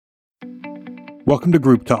Welcome to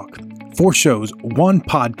Group Talk. 4 shows, 1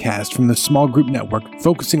 podcast from the Small Group Network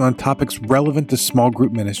focusing on topics relevant to small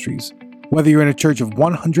group ministries. Whether you're in a church of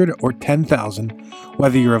 100 or 10,000,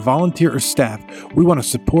 whether you're a volunteer or staff, we want to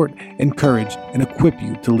support, encourage, and equip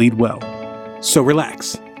you to lead well. So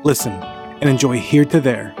relax, listen, and enjoy Here to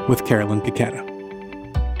There with Carolyn Picetta.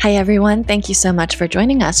 Hi, everyone. Thank you so much for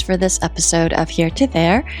joining us for this episode of Here to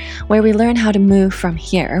There, where we learn how to move from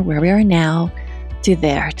here, where we are now, to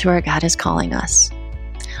there, to where God is calling us.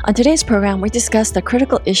 On today's program, we discuss the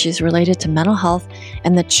critical issues related to mental health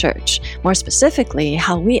and the church. More specifically,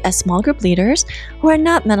 how we as small group leaders who are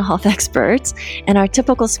not mental health experts and our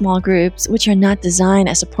typical small groups, which are not designed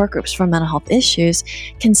as support groups for mental health issues,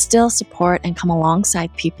 can still support and come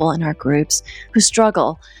alongside people in our groups who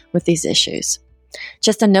struggle with these issues.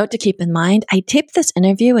 Just a note to keep in mind, I taped this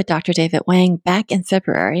interview with Dr. David Wang back in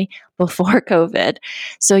February before COVID,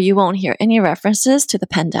 so you won't hear any references to the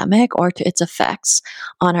pandemic or to its effects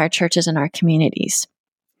on our churches and our communities.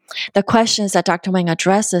 The questions that Dr. Wang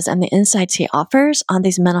addresses and the insights he offers on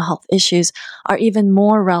these mental health issues are even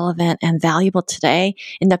more relevant and valuable today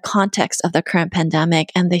in the context of the current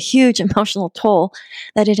pandemic and the huge emotional toll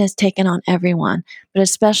that it has taken on everyone, but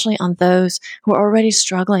especially on those who are already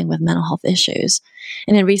struggling with mental health issues.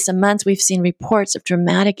 And in recent months, we've seen reports of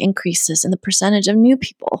dramatic increases in the percentage of new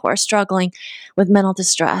people who are struggling with mental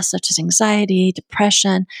distress, such as anxiety,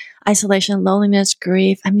 depression, isolation, loneliness,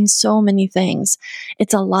 grief. So many things.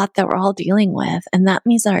 It's a lot that we're all dealing with. And that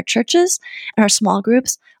means that our churches and our small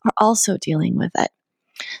groups are also dealing with it.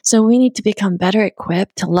 So we need to become better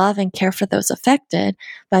equipped to love and care for those affected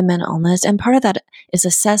by mental illness. And part of that is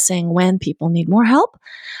assessing when people need more help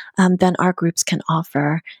than our groups can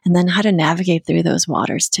offer, and then how to navigate through those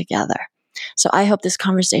waters together. So I hope this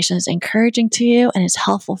conversation is encouraging to you and is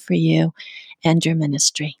helpful for you and your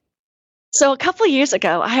ministry. So a couple of years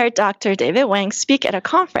ago, I heard Dr. David Wang speak at a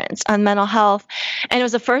conference on mental health, and it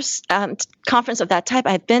was the first conference of that type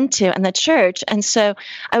I had been to in the church. And so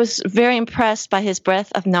I was very impressed by his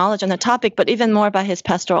breadth of knowledge on the topic, but even more by his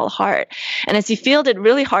pastoral heart. And as he fielded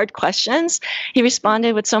really hard questions, he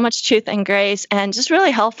responded with so much truth and grace and just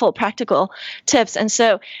really helpful, practical tips. And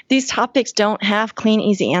so these topics don't have clean,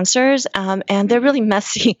 easy answers, and they're really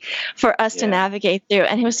messy for us to navigate through.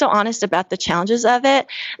 And he was so honest about the challenges of it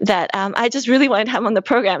that I just really wanted to have him on the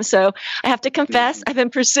program. So I have to confess, I've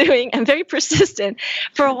been pursuing and very persistent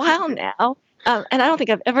for a while now. And I don't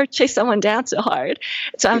think I've ever chased someone down so hard.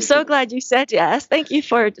 So I'm so glad you said yes. Thank you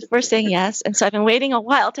for saying yes. And so I've been waiting a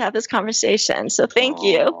while to have this conversation. So thank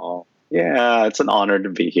you. Yeah, it's an honor to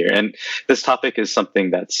be here. And this topic is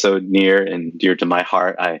something that's so near and dear to my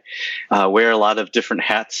heart. I wear a lot of different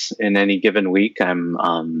hats in any given week.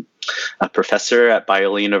 I'm a professor at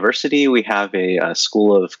Biola University. We have a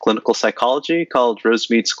school of clinical psychology called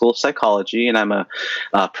Rosemead School of Psychology, and I'm a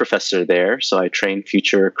professor there. So I train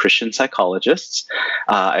future Christian psychologists.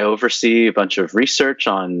 I oversee a bunch of research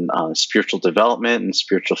on spiritual development and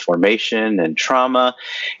spiritual formation and trauma.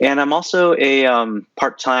 And I'm also a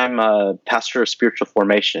part-time pastor of spiritual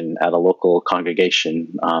formation at a local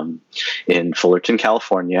congregation in Fullerton,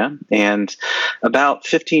 California. And about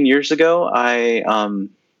 15 years ago, I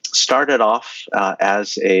started off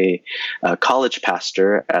as a college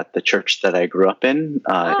pastor at the church that I grew up in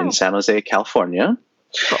San Jose, California.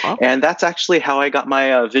 Cool. And that's actually how I got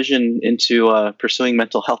my vision into pursuing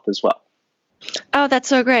mental health as well. Oh, that's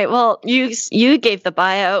so great. Well, you gave the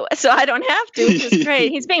bio, so I don't have to, which is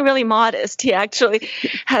great. He's being really modest. He actually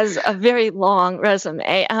has a very long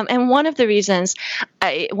resume. And one of the reasons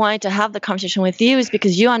I wanted to have the conversation with you is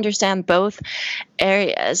because you understand both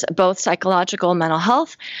areas, both psychological mental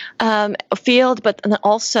health field, but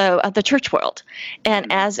also the church world.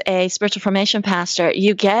 And as a spiritual formation pastor,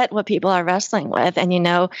 you get what people are wrestling with, and you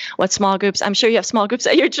know what small groups, I'm sure you have small groups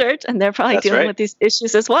at your church, and they're probably dealing with these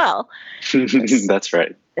issues as well. That's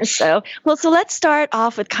right. So let's start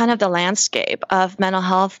off with kind of the landscape of mental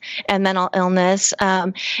health and mental illness,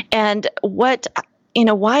 and what,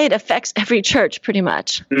 why it affects every church pretty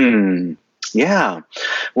much. Yeah.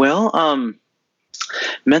 Well,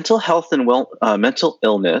 mental health and mental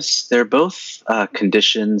illness, they're both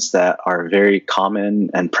conditions that are very common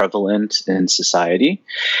and prevalent in society.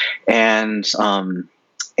 And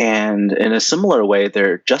in a similar way,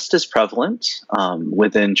 they're just as prevalent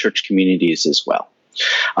within church communities as well.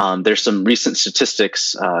 There's some recent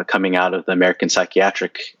statistics coming out of the American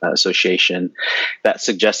Psychiatric Association that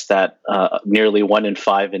suggests that nearly 1 in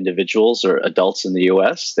 5 individuals or adults in the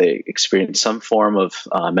U.S., they experience some form of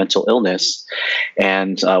mental illness,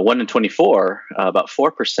 and 1 in 24, about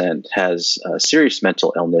 4%, has serious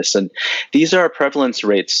mental illness. And these are prevalence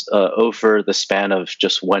rates over the span of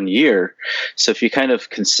just 1 year. So if you kind of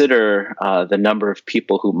consider the number of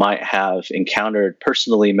people who might have encountered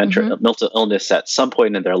personally mental illness at some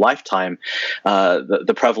point in their lifetime,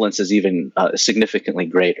 the prevalence is even significantly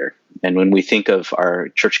greater. And when we think of our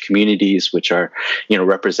church communities, which are,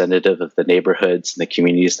 representative of the neighborhoods and the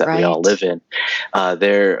communities that we all live in,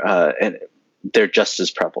 they're just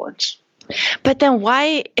as prevalent. But then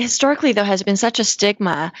why, historically, there has been such a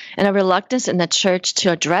stigma and a reluctance in the church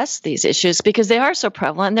to address these issues? Because they are so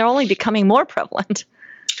prevalent, and they're only becoming more prevalent.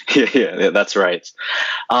 Yeah, that's right.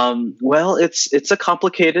 Well, it's a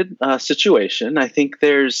complicated situation. I think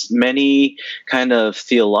there's many kind of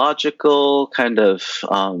theological, kind of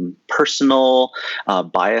personal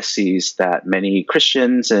biases that many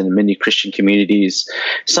Christians and many Christian communities,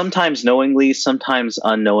 sometimes knowingly, sometimes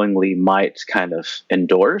unknowingly, might kind of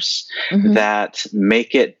endorse that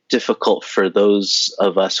make it difficult for those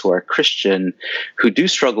of us who are Christian who do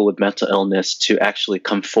struggle with mental illness to actually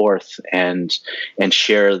come forth and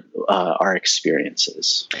share our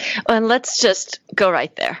experiences. And let's just go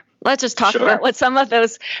right there. Let's just talk about what some of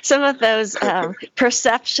those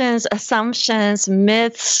perceptions, assumptions,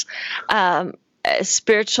 myths,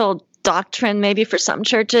 spiritual doctrine, maybe for some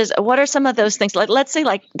churches. What are some of those things? Like, let's say,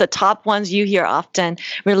 like the top ones you hear often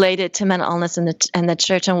related to mental illness in the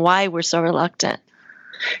church, and why we're so reluctant.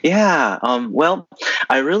 Yeah, well,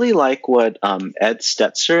 I really like what Ed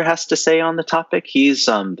Stetzer has to say on the topic. He's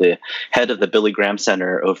the head of the Billy Graham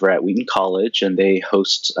Center over at Wheaton College, and they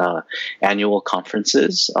host annual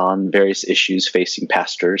conferences on various issues facing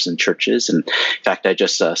pastors and churches. And in fact, I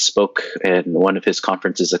just spoke in one of his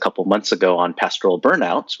conferences a couple months ago on pastoral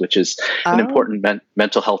burnout, which is an important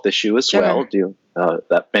mental health issue as well.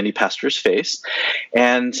 That many pastors face.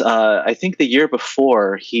 And I think the year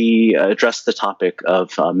before, he addressed the topic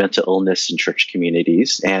of mental illness in church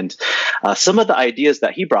communities. And some of the ideas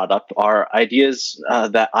that he brought up are ideas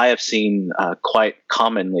that I have seen quite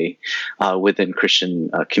commonly within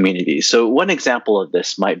Christian communities. So one example of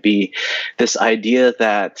this might be this idea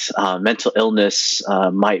that mental illness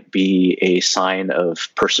might be a sign of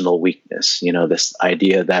personal weakness. This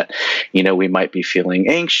idea that, we might be feeling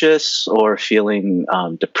anxious or feeling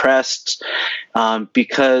depressed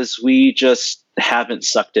because we just haven't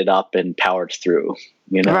sucked it up and powered through,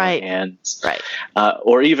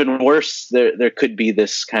 or even worse, there could be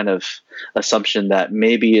this kind of assumption that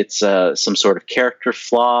maybe it's some sort of character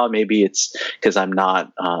flaw. Maybe it's because I'm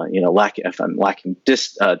not, lacking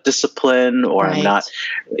discipline, or I'm not,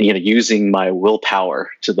 using my willpower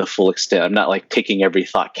to the full extent. I'm not like taking every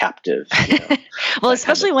thought captive. Well,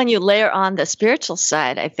 especially when you layer on the spiritual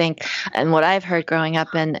side, I think, and what I've heard growing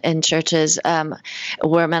up in churches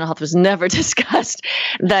where mental health was never discussed,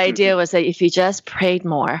 the idea was that if you just prayed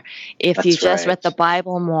more, if you just read the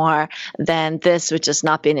Bible more, then this would just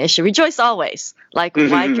not be an issue. Rejoice always. Like,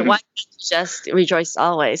 why can't you just rejoice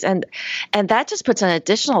always? And that just puts an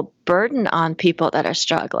additional burden on people that are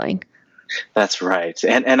struggling. That's right.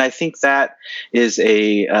 And I think that is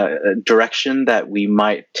a direction that we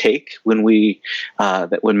might take when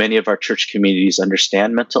when many of our church communities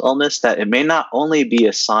understand mental illness, that it may not only be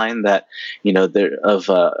a sign that, of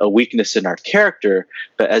a weakness in our character,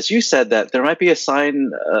 but as you said, that there might be a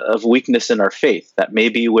sign of weakness in our faith, that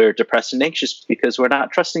maybe we're depressed and anxious because we're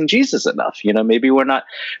not trusting Jesus enough. Maybe we're not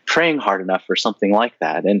praying hard enough or something like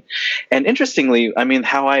that. And interestingly, I mean,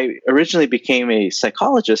 how I originally became a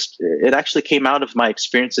psychologist, it actually came out of my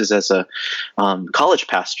experiences as a college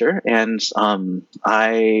pastor, and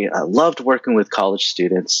I loved working with college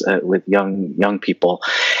students, with young people,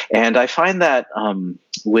 and I find that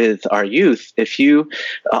with our youth, if you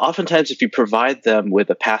provide them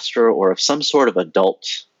with a pastor or of some sort of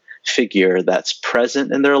adult figure that's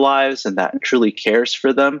present in their lives and that truly cares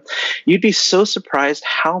for them, you'd be so surprised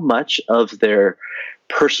how much of their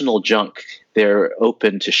personal junk they're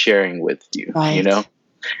open to sharing with you. Right.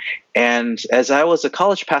 And as I was a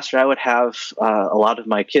college pastor, I would have a lot of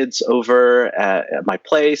my kids over at my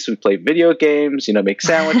place. We play video games, make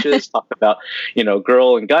sandwiches, talk about,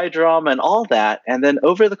 girl and guy drama and all that. And then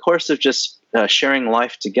over the course of just sharing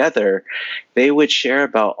life together, they would share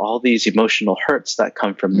about all these emotional hurts that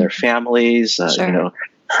come from their families,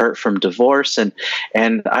 hurt from divorce.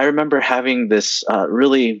 And I remember having this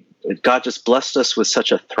really God just blessed us with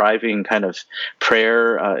such a thriving kind of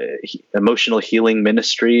prayer, emotional healing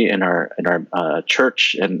ministry in our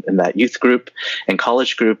church and in that youth group and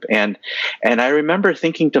college group. And I remember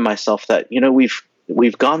thinking to myself that,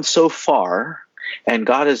 we've gone so far, and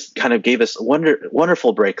God has kind of gave us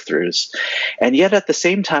wonderful breakthroughs. And yet at the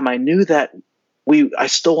same time, I knew that I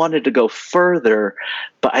still wanted to go further,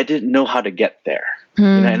 but I didn't know how to get there.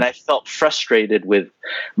 And I felt frustrated with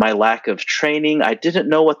my lack of training. I didn't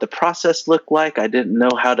know what the process looked like. I didn't know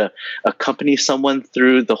how to accompany someone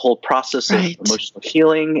through the whole process of emotional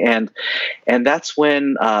healing. And that's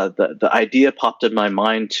when the idea popped in my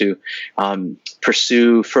mind to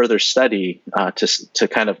pursue further study, to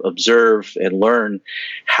kind of observe and learn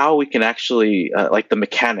how we can actually, like the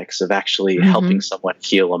mechanics of actually helping someone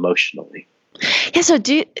heal emotionally. Yeah. So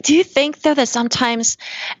do you think, though, that sometimes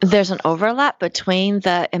there's an overlap between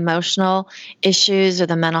the emotional issues or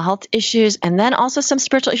the mental health issues and then also some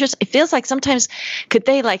spiritual issues? It feels like sometimes could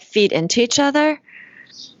they like feed into each other?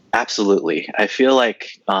 Absolutely. I feel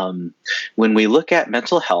like when we look at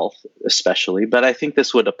mental health, especially, but I think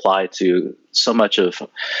this would apply to so much of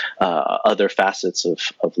other facets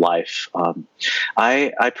of life.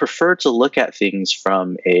 I prefer to look at things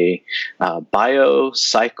from a bio,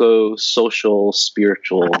 psycho, social,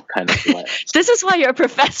 spiritual kind of lens. This is why you're a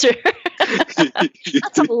professor.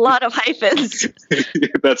 That's a lot of hyphens.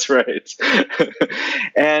 That's right.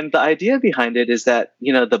 And the idea behind it is that,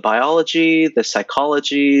 the biology, the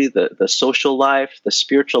psychology, the social life, the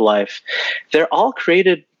spiritual life, they're all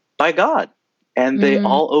created by God. And they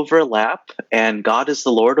all overlap, and God is the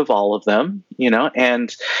Lord of all of them,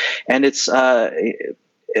 and it's,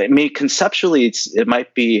 conceptually, it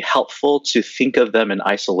might be helpful to think of them in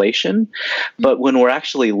isolation, but when we're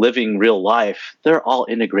actually living real life, they're all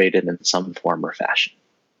integrated in some form or fashion.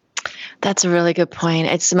 That's a really good point.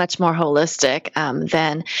 It's much more holistic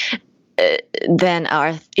than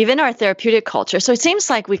our therapeutic culture. So it seems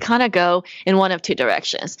like we kind of go in one of two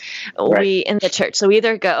directions. Right. We in the church. So we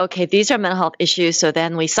either go, okay, these are mental health issues. So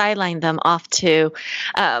then we sideline them off to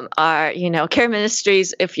our, care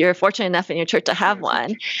ministries, if you're fortunate enough in your church to have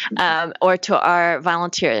one, or to our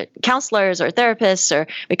volunteer counselors or therapists, or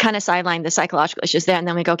we kind of sideline the psychological issues there. And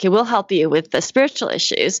then we go, okay, we'll help you with the spiritual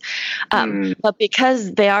issues. But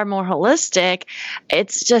because they are more holistic,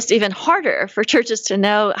 it's just even harder for churches to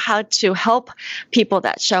know how to help people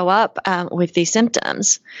that show up with these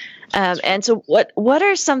symptoms. And so what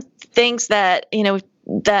are some things that,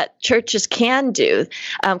 that churches can do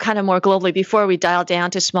kind of more globally before we dial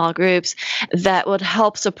down to small groups that would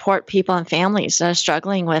help support people and families that are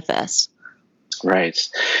struggling with this? Right.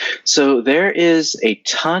 So there is a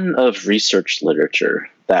ton of research literature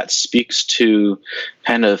that speaks to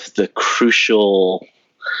kind of the crucial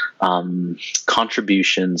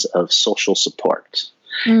contributions of social support.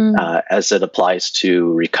 As it applies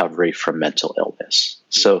to recovery from mental illness.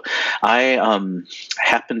 So I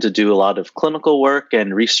happen to do a lot of clinical work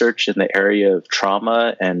and research in the area of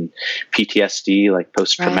trauma and PTSD, like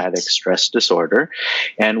post-traumatic stress disorder.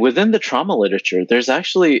 And within the trauma literature, there's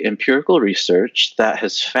actually empirical research that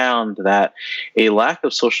has found that a lack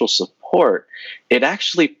of social support, it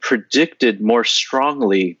actually predicted more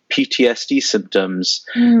strongly PTSD symptoms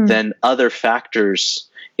than other factors,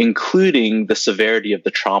 including the severity of the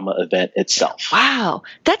trauma event itself. Wow,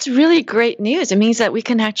 that's really great news. It means that we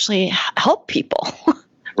can actually help people.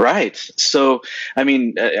 Right. So,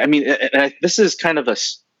 this is kind of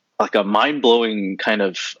a mind-blowing kind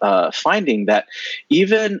of finding that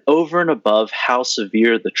even over and above how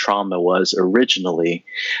severe the trauma was originally,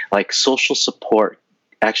 like social support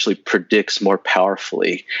actually predicts more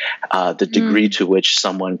powerfully the degree to which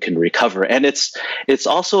someone can recover. And it's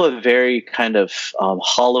also a very kind of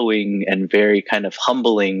hollowing and very kind of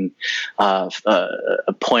humbling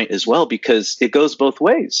point as well, because it goes both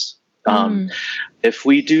ways. If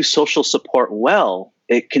we do social support well,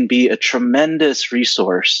 it can be a tremendous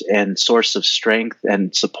resource and source of strength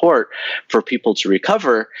and support for people to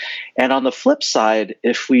recover. And on the flip side,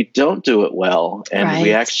 if we don't do it well and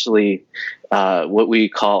we actually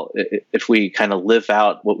if we kind of live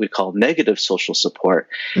out what we call negative social support,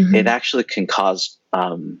 it actually can cause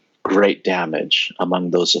great damage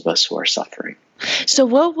among those of us who are suffering. So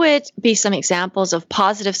what would be some examples of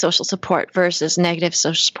positive social support versus negative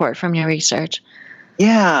social support from your research?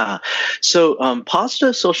 Yeah. So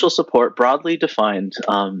positive social support, broadly defined,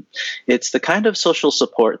 it's the kind of social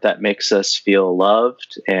support that makes us feel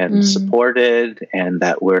loved and supported and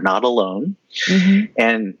that we're not alone.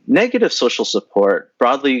 And negative social support,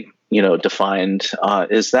 broadly defined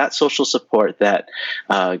is that social support that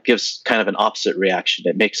gives kind of an opposite reaction.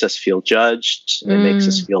 It makes us feel judged. It makes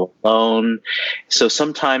us feel alone. So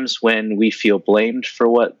sometimes when we feel blamed for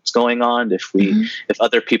what's going on, if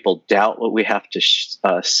other people doubt what we have to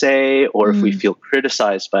say, or if we feel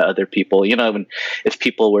criticized by other people, if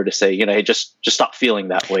people were to say, hey, just stop feeling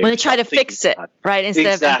that way. When they try to fix it, right,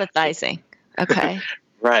 instead of empathizing. Okay.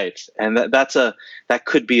 Right. And that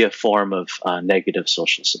could be a form of negative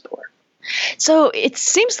social support. So it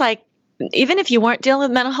seems like even if you weren't dealing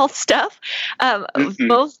with mental health stuff,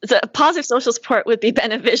 both the positive social support would be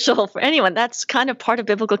beneficial for anyone. That's kind of part of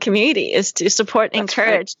biblical community, is to support and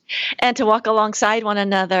encourage and to walk alongside one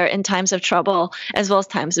another in times of trouble as well as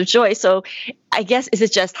times of joy. So I guess, is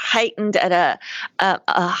it just heightened at a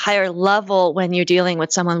higher level when you're dealing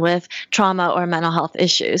with someone with trauma or mental health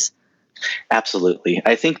issues? Absolutely.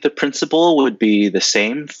 I think the principle would be the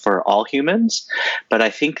same for all humans, but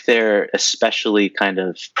I think they're especially kind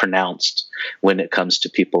of pronounced when it comes to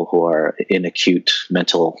people who are in acute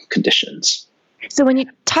mental conditions. So when you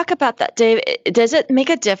talk about that, Dave, does it make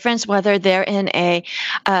a difference whether they're in a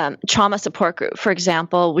trauma support group? For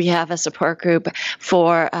example, we have a support group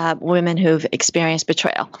for women who've experienced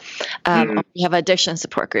betrayal. We have an addiction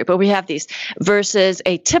support group, but we have these versus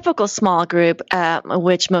a typical small group,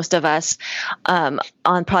 which most of us on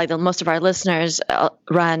probably most of our listeners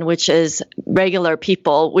run, which is regular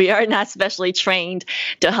people. We are not specially trained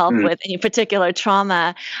to help with any particular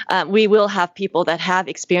trauma. We will have people that have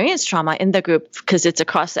experienced trauma in the group because it's a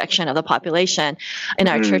cross section of the population in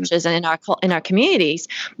our churches and in our communities.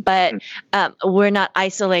 But we're not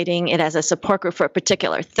isolating it as a support group for a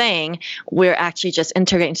particular thing. We're actually just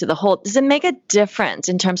integrating into the whole. Does it make a difference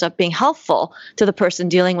in terms of being helpful to the person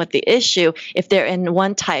dealing with the issue if they're in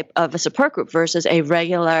one type of a support group versus a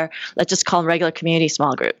regular, let's just call them regular community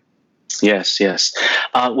small group? Yes.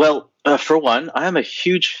 For one, I am a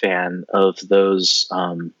huge fan of those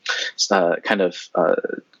kind of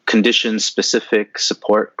condition-specific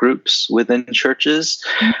support groups within churches.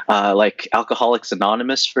 Like Alcoholics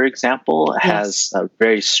Anonymous, for example, has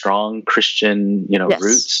very strong Christian,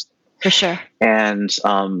 roots. For sure. And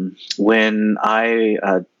when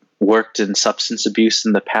I worked in substance abuse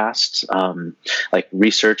in the past, like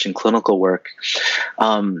research and clinical work,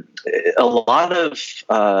 a lot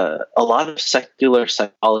of secular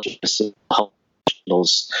psychologists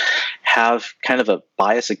have kind of a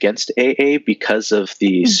bias against AA because of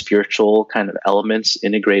the spiritual kind of elements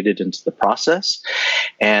integrated into the process,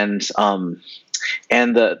 and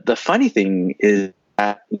the funny thing is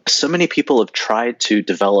that so many people have tried to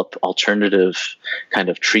develop alternative kind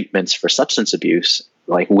of treatments for substance abuse,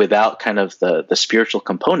 like without kind of the spiritual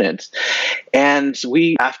component. And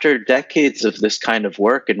we, after decades of this kind of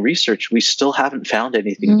work and research, we still haven't found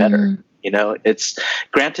anything better. It's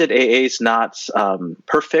granted AA is not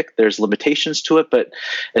perfect. There's limitations to it, but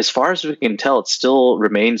as far as we can tell, it still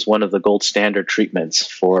remains one of the gold standard treatments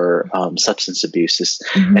for substance abuse.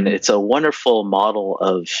 And it's a wonderful model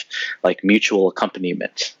of like mutual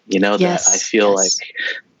accompaniment, that I feel like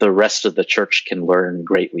the rest of the church can learn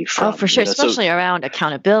greatly from. Oh, for sure, especially around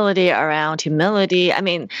accountability, around humility. I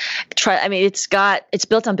mean, it's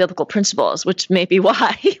built on biblical principles, which may be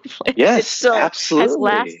why it still has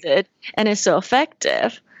lasted and is so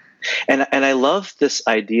effective. And I love this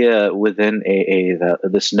idea within AA,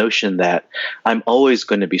 this notion that I'm always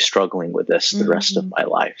going to be struggling with this the rest of my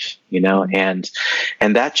life, and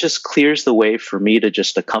that just clears the way for me to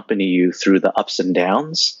just accompany you through the ups and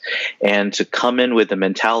downs, and to come in with the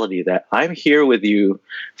mentality that I'm here with you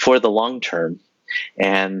for the long term.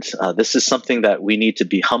 And this is something that we need to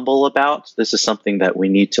be humble about. This is something that we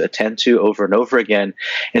need to attend to over and over again.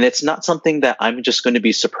 And it's not something that I'm just going to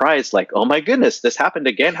be surprised, like, oh my goodness, this happened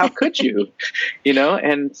again. How could you,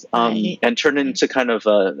 and turn into kind of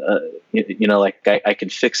like I can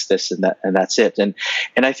fix this and that's it. And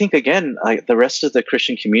I think again, the rest of the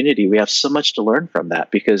Christian community, we have so much to learn from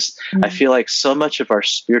that, because I feel like so much of our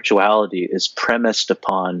spirituality is premised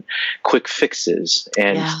upon quick fixes,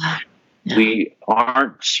 and we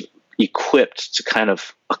aren't equipped to kind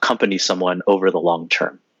of accompany someone over the long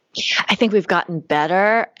term. I think we've gotten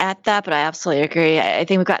better at that, but I absolutely agree. I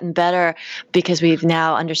think we've gotten better because we've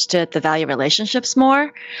now understood the value of relationships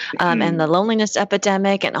more, and the loneliness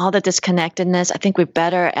epidemic and all the disconnectedness. I think we're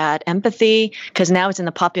better at empathy because now it's in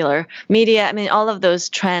the popular media. I mean, all of those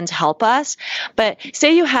trends help us. But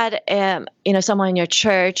say you had, someone in your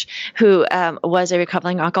church who was a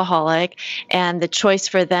recovering alcoholic, and the choice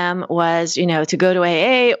for them was, to go to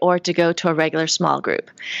AA or to go to a regular small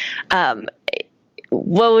group.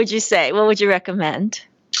 What would you say? What would you recommend?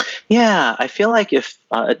 Yeah, I feel like if,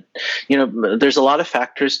 there's a lot of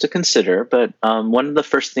factors to consider, but one of the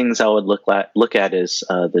first things I would look at is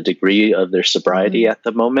the degree of their sobriety at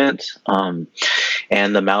the moment, and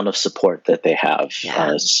the amount of support that they have,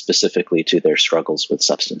 specifically to their struggles with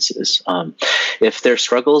substances. If their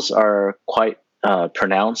struggles are quite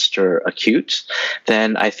pronounced or acute,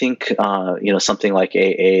 then I think something like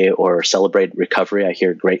AA or Celebrate Recovery, I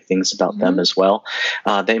hear great things about them as well.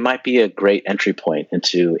 They might be a great entry point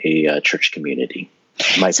into a church community.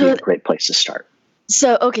 It might be a great place to start.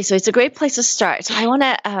 So it's a great place to start. So I want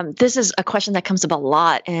to, this is a question that comes up a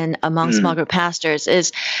lot among small group pastors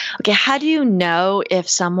is, okay, how do you know if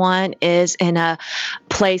someone is in a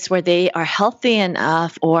place where they are healthy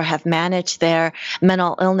enough or have managed their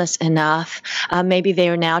mental illness enough? Maybe they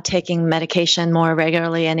are now taking medication more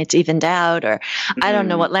regularly and it's evened out, or I don't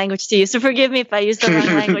know what language to use. So forgive me if I use the wrong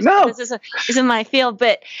language. No. This is in my field.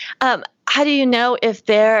 But how do you know if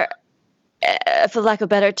they're, for lack of a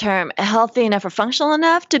better term, healthy enough or functional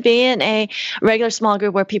enough to be in a regular small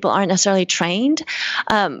group where people aren't necessarily trained,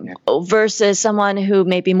 versus someone who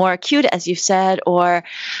may be more acute, as you said, or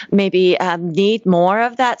maybe need more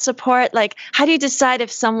of that support? Like, how do you decide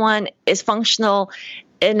if someone is functional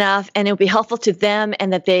enough and it will be helpful to them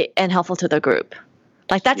and helpful to the group?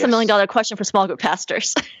 Like, that's $1 million question for small group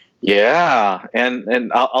pastors. Yeah,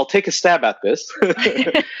 and I'll take a stab at this.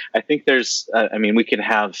 I think there's, we can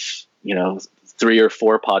have 3 or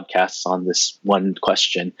 4 podcasts on this one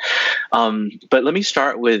question. But let me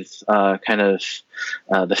start with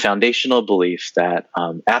the foundational belief that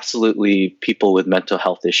absolutely people with mental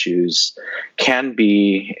health issues can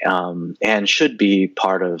be and should be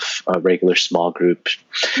part of a regular small group.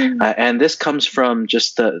 And this comes from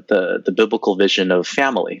just the biblical vision of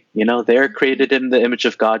family. They're created in the image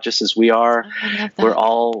of God just as we are. We're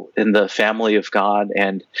all in the family of God.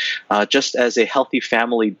 And just as a healthy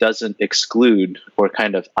family doesn't exclude or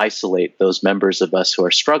kind of isolate those members of us who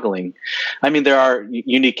are struggling, there are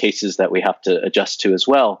unique cases that we have to adjust to as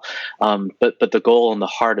well. But the goal and the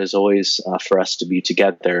heart is always for us to be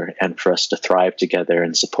together and for us to thrive together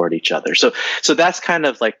and support each other. So that's kind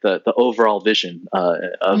of like the overall vision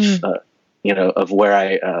of where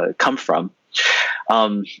I come from.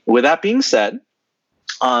 With that being said,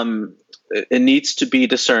 it needs to be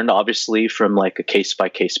discerned, obviously, from like a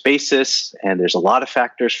case-by-case basis. And there's a lot of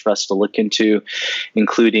factors for us to look into,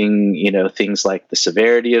 including, things like the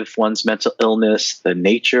severity of one's mental illness, the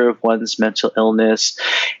nature of one's mental illness.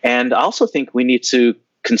 And I also think we need to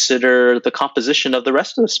consider the composition of the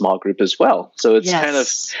rest of the small group as well. So it's kind of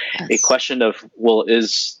a question of, well,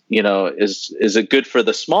 is it good for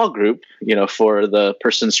the small group, for the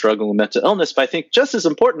person struggling with mental illness? But I think just as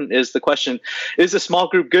important is the question, is the small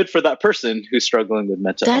group good for that person who's struggling with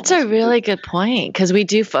mental illness? That's a really good point, because we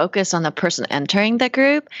do focus on the person entering the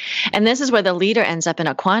group. And this is where the leader ends up in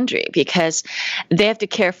a quandary, because they have to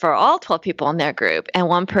care for all 12 people in their group. And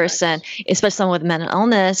one person, especially someone with mental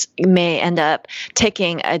illness, may end up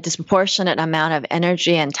taking a disproportionate amount of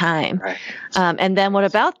energy and time. Right. And then what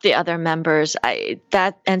about the other members?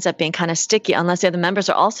 That ends up being kind of sticky unless the other members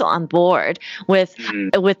are also on board with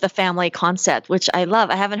the family concept, which I love.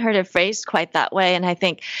 I haven't heard it phrased quite that way, and I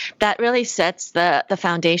think that really sets the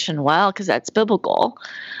foundation well, because that's biblical.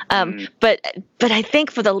 But I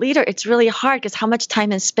think for the leader, it's really hard, because how much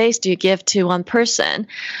time and space do you give to one person?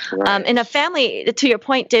 Right. In a family, to your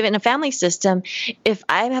point, David, in a family system, if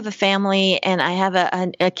I have a family and I have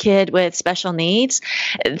a kid with special needs,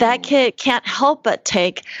 that kid can't help but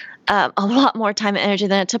take a lot more time and energy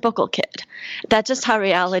than a typical kid. That's just how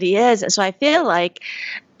reality is. And so I feel like,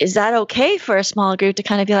 is that okay for a small group to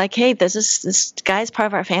kind of be like, hey, this guy's part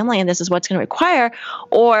of our family and this is what's going to require?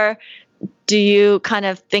 Or do you kind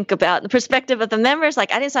of think about the perspective of the members?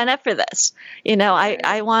 Like, I didn't sign up for this.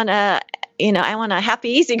 I want a happy,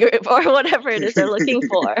 easy group, or whatever it is they're looking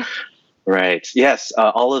for. Right. Yes.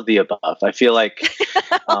 All of the above. I feel like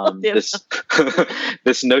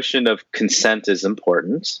this notion of consent is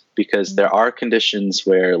important, because there are conditions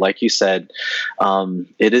where, like you said,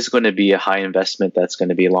 it is going to be a high investment that's going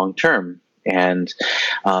to be long term. And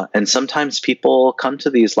sometimes people come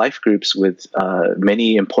to these life groups with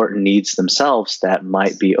many important needs themselves that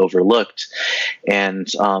might be overlooked. And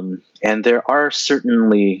there are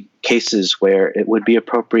certainly cases where it would be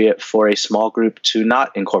appropriate for a small group to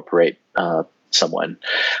not incorporate someone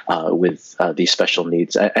with these special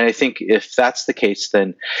needs. And I think if that's the case,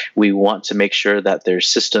 then we want to make sure that there's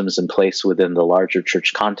systems in place within the larger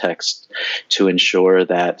church context to ensure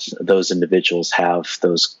that those individuals have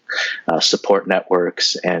those support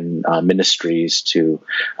networks and ministries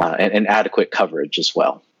and adequate coverage as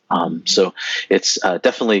well. So it's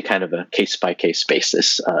definitely kind of a case-by-case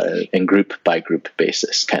basis and group-by-group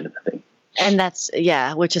basis kind of a thing. And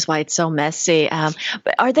which is why it's so messy.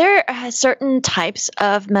 But are there certain types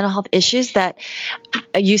of mental health issues that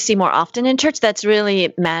you see more often in church that's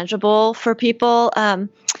really manageable for people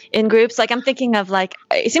in groups? Like I'm thinking of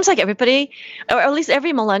it seems like everybody, or at least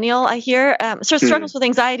every millennial I hear, sort of struggles with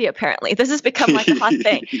anxiety, apparently. This has become like a hot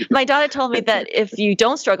thing. My daughter told me that if you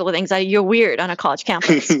don't struggle with anxiety, you're weird on a college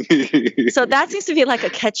campus. So that seems to be like a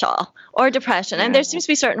catch-all, or depression. And there seems to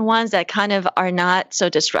be certain ones that kind of are not so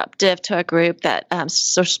disruptive to a group that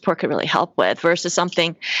social support could really help with, versus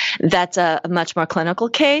something that's a much more clinical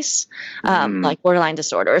case, like borderline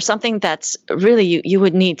disorder, or something that's really you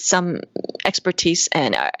would need some expertise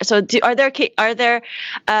in. So are there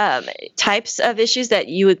types of issues that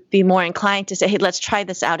you would be more inclined to say, hey, let's try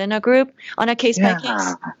this out in a group on a case by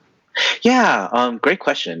case? Yeah, great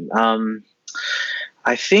question.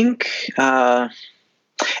 I think,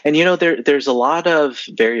 and there's a lot of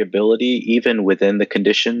variability even within the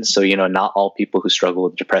conditions. So not all people who struggle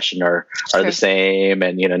with depression are the same,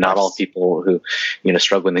 and not all people who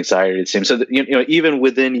struggle with anxiety are the same. So even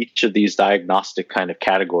within each of these diagnostic kind of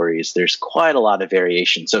categories, there's quite a lot of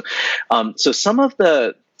variation. So some of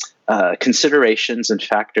the considerations and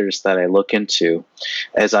factors that I look into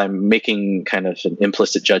as I'm making kind of an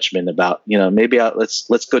implicit judgment about maybe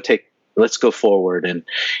let's go forward and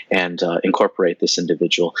incorporate this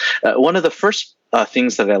individual. One of the first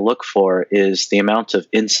things that I look for is the amount of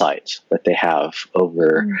insight that they have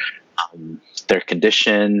over their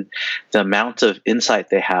condition, the amount of insight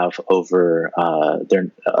they have over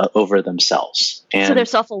over themselves. And so their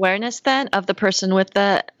self-awareness then of the person with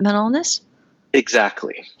the mental illness?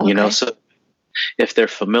 Exactly. Okay. So if they're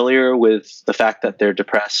familiar with the fact that they're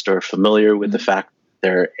depressed, or familiar with the fact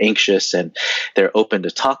they're anxious and they're open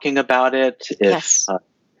to talking about it. If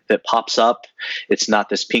it pops up, it's not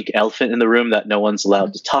this pink elephant in the room that no one's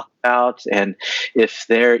allowed to talk about. And if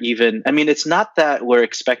they're it's not that we're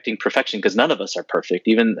expecting perfection, because none of us are perfect,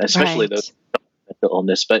 even especially those with mental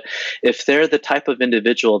illness. But if they're the type of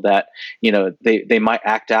individual that, they might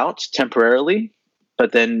act out temporarily,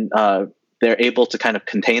 but then they're able to kind of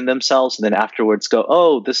contain themselves, and then afterwards go,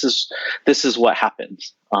 oh, this is what happened.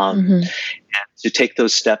 And to take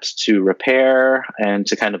those steps to repair and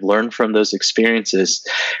to kind of learn from those experiences,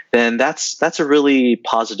 then that's a really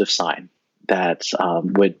positive sign that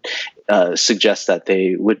would suggest that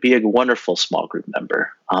they would be a wonderful small group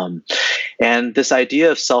member. And this idea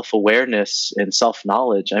of self-awareness and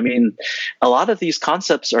self-knowledge, a lot of these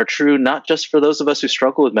concepts are true not just for those of us who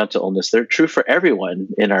struggle with mental illness. They're true for everyone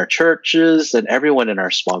in our churches and everyone in our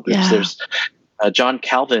small groups. There's John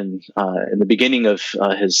Calvin, in the beginning of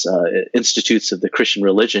his Institutes of the Christian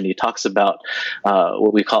Religion, he talks about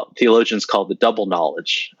what theologians call the double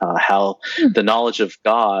knowledge, how the knowledge of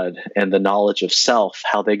God and the knowledge of self,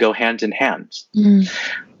 how they go hand in hand.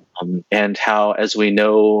 And how, as we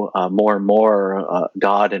know more and more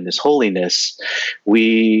God and His holiness,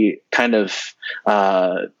 we kind of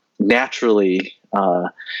naturally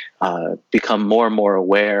become more and more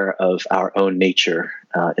aware of our own nature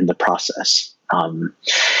in the process.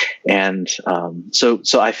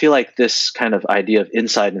 So I feel like this kind of idea of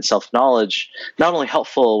insight and self-knowledge, not only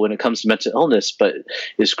helpful when it comes to mental illness, but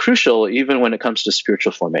is crucial even when it comes to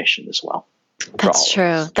spiritual formation as well. That's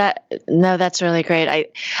true. That's really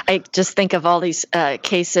great. I just think of all these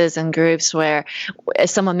cases and groups where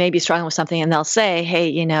someone may be struggling with something and they'll say,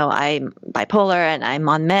 hey, I'm bipolar and I'm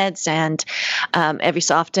on meds, and every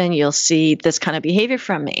so often you'll see this kind of behavior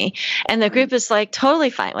from me. And the group is like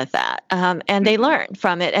totally fine with that. And they learn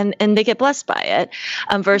from it and they get blessed by it,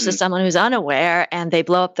 versus someone who's unaware and they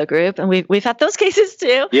blow up the group. And we've had those cases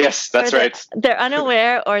too. Yes, that's right. They're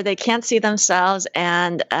unaware, or they can't see themselves,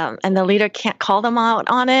 and the leader can't call them out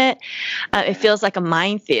on it. It feels like a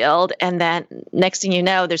minefield, and then next thing you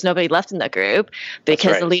know, there's nobody left in the group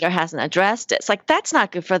because the leader hasn't addressed it. It's like, that's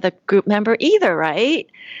not good for the group member either, right?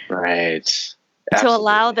 Right. To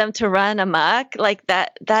allow them to run amok like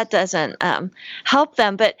that doesn't help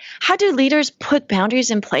them. But how do leaders put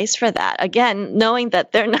boundaries in place for that? Again, knowing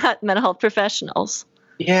that they're not mental health professionals.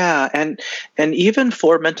 Yeah, and even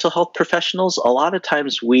for mental health professionals, a lot of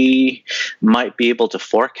times we might be able to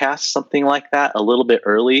forecast something like that a little bit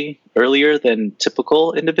earlier than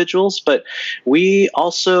typical individuals, but we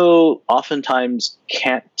also oftentimes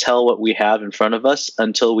can't tell what we have in front of us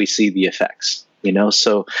until we see the effects.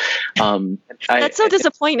 So that's so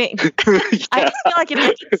disappointing. I just feel like if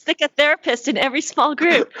I could stick a therapist in every small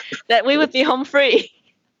group, that we would be home free.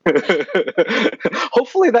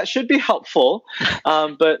 Hopefully that should be helpful,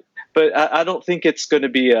 but But I don't think it's going to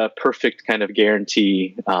be a perfect kind of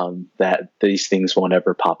guarantee that these things won't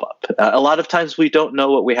ever pop up. A lot of times we don't know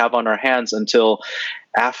what we have on our hands until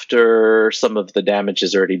after some of the damage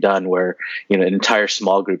is already done, where, an entire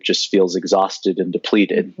small group just feels exhausted and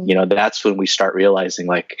depleted. That's when we start realizing,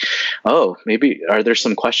 like, oh, maybe are there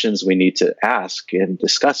some questions we need to ask and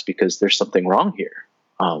discuss because there's something wrong here.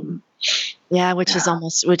 Which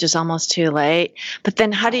is almost too late. But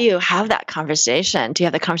then how do you have that conversation? Do you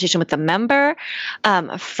have the conversation with the member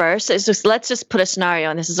first? Let's just put a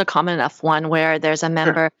scenario, and this is a common enough one, where there's a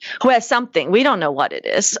member who has something. We don't know what it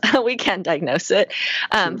is. We can't diagnose it,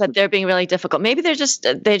 but they're being really difficult. Maybe they just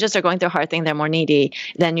are going through a hard thing. They're more needy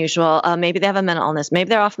than usual. Maybe they have a mental illness. Maybe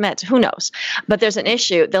they're off meds. Who knows? But there's an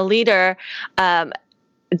issue. The leader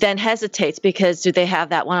then hesitates because do they have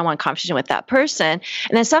that one-on-one conversation with that person?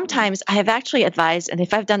 And then sometimes I have actually advised, and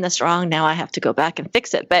if I've done this wrong, now I have to go back and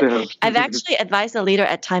fix it. But I've actually advised the leader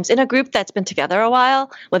at times in a group that's been together a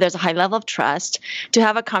while, where there's a high level of trust, to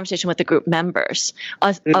have a conversation with the group members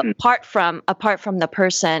apart from the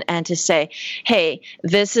person, and to say, hey,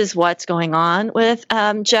 this is what's going on with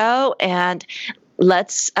Joe, and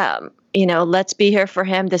let's be here for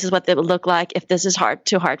him. This is what it would look like if this is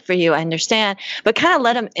too hard for you. I understand, but kind of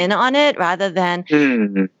let him in on it rather than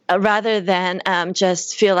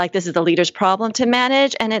just feel like this is the leader's problem to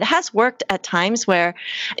manage. And it has worked at times where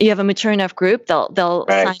you have a mature enough group, they'll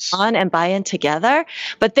sign on and buy in together.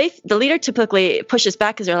 But the leader typically pushes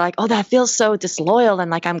back because they're like, oh, that feels so disloyal,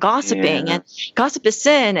 and like I'm gossiping, and gossip is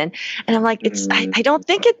sin. And I'm like, I don't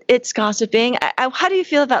think it's gossiping. How do you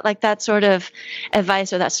feel about like that sort of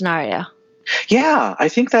advice or that scenario? Yeah, I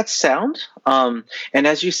think that's sound. And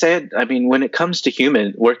as you said, I mean, when it comes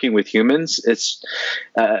to working with humans, it's,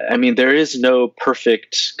 there is no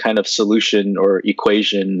perfect kind of solution or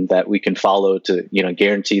equation that we can follow to,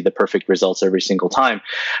 guarantee the perfect results every single time.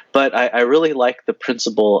 But I really like the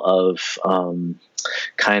principle of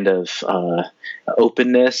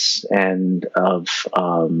openness and of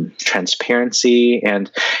transparency. And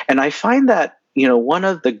I find that, one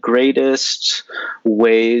of the greatest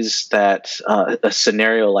ways that a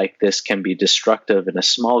scenario like this can be destructive in a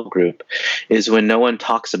small group is when no one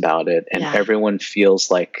talks about it and everyone feels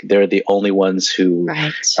like they're the only ones who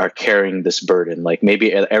are carrying this burden. Like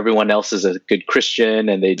maybe everyone else is a good Christian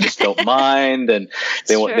and they just don't mind, and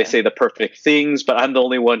they say the perfect things, but I'm the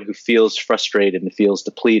only one who feels frustrated and feels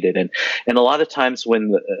depleted. And a lot of times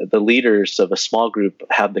when the leaders of a small group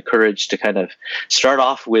have the courage to kind of start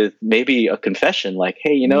off with maybe a confession, like,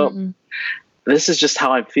 hey, this is just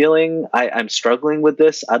how I'm feeling. I'm struggling with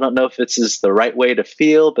this. I don't know if this is the right way to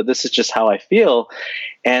feel, but this is just how I feel.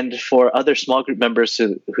 And for other small group members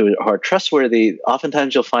who are trustworthy,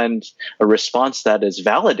 oftentimes you'll find a response that is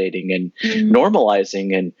validating and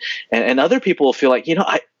normalizing, and other people will feel like,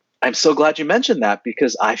 I'm so glad you mentioned that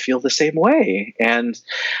because I feel the same way. And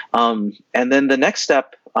then the next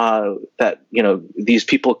step that these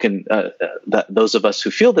people can, that those of us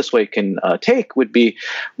who feel this way can take would be,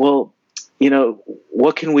 well,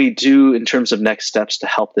 what can we do in terms of next steps to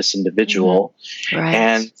help this individual? Right.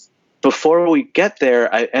 And before we get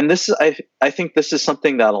there, I think this is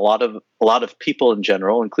something that a lot of people in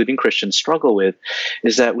general, including Christians, struggle with,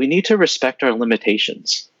 is that we need to respect our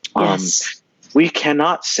limitations. Yes. We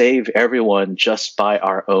cannot save everyone just by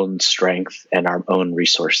our own strength and our own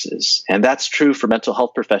resources. And that's true for mental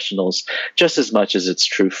health professionals just as much as it's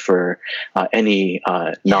true for any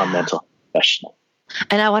non-mental health professional.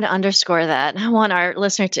 And I want to underscore that. I want our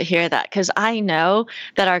listener to hear that, because I know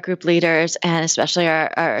that our group leaders, and especially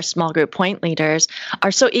our small group point leaders,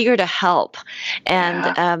 are so eager to help.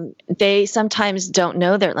 And they sometimes don't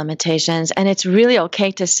know their limitations. And it's really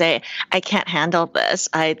okay to say, I can't handle this.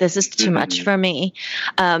 This is too much for me.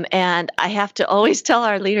 And I have to always tell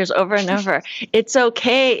our leaders over and over, it's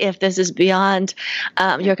okay if this is beyond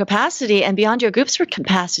your capacity and beyond your group's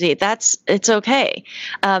capacity. It's okay.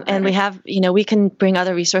 And we have, we can bring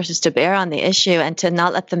other resources to bear on the issue, and to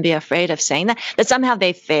not let them be afraid of saying that somehow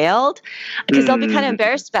they failed, because they'll be kind of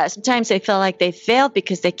embarrassed about it. Sometimes they feel like they failed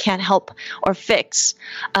because they can't help or fix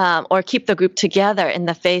or keep the group together in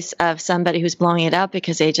the face of somebody who's blowing it up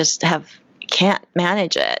because they just can't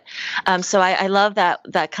manage it. So I love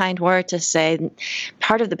that kind word to say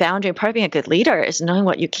part of the boundary, part of being a good leader is knowing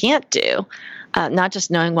what you can't do, not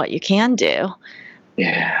just knowing what you can do.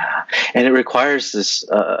 Yeah. And it requires this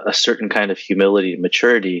a certain kind of humility and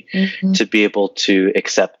maturity to be able to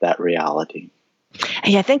accept that reality.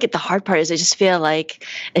 Yeah, I think the hard part is I just feel like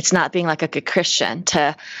it's not being like a good Christian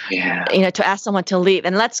to ask someone to leave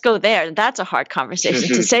and let's go there. That's a hard conversation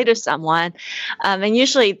to say to someone. And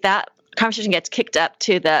usually that conversation gets kicked up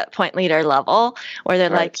to the point leader level where they're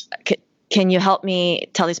like, can you help me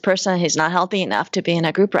tell this person who's not healthy enough to be in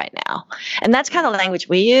a group right now? And that's kind of language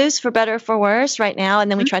we use for better or for worse right now. And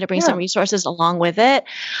then we try to bring some resources along with it.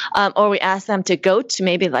 Or we ask them to go to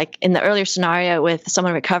maybe like in the earlier scenario with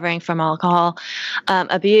someone recovering from alcohol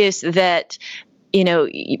abuse that,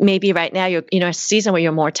 maybe right now you're a season where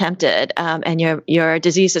you're more tempted and your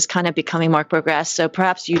disease is kind of becoming more progressed. So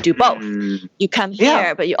perhaps you do both. You come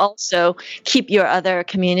here, but you also keep your other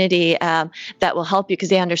community that will help you because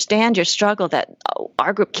they understand your struggle that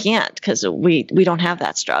our group can't because we don't have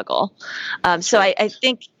that struggle. So I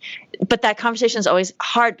think, but that conversation is always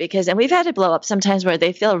hard because, and we've had it blow up sometimes where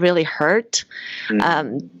they feel really hurt.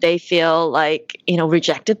 They feel like,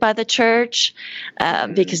 rejected by the church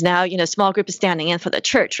because now, small group is standing in for the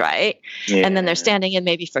church, right? Yeah. And then they're standing in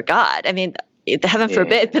maybe for God. I mean, heaven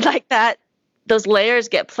forbid, but like that, those layers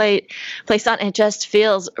get placed on, and it just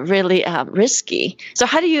feels really risky. So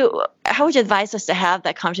how would you advise us to have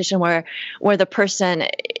that conversation where the person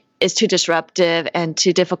is too disruptive and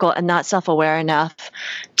too difficult and not self-aware enough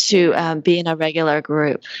to be in a regular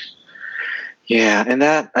group? Yeah, and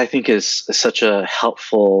that I think is such a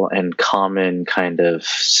helpful and common kind of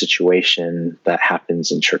situation that happens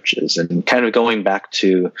in churches. And kind of going back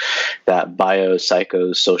to that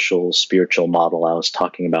biopsychosocial spiritual model I was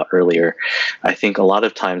talking about earlier, I think a lot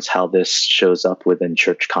of times how this shows up within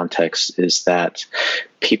church context is that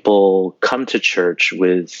people come to church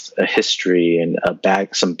with a history and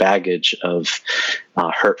some baggage of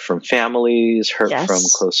hurt from families, hurt from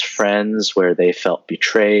close friends, where they felt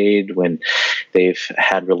betrayed, when they've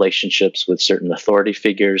had relationships with certain authority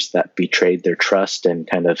figures that betrayed their trust and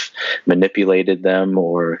kind of manipulated them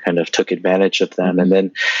or kind of took advantage of them. And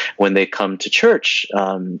then when they come to church,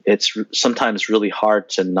 it's sometimes really hard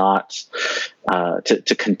to not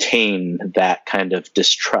to contain that kind of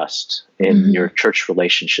distrust in your church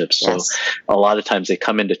relationships. So a lot of times they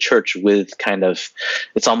come into church with kind of,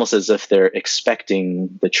 it's almost as if they're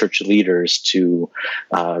expecting the church leaders to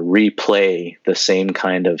replay the same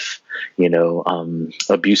kind of,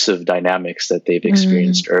 abusive dynamics that they've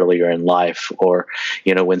experienced earlier in life. Or,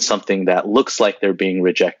 when something that looks like they're being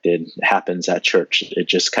rejected happens at church, it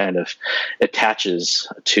just kind of attaches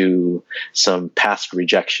to some past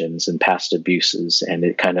rejections and past abuses. And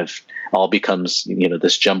it kind of all becomes,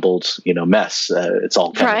 this jumbled, mess. It's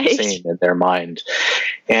all kind of the same in their mind.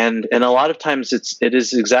 And a lot of times it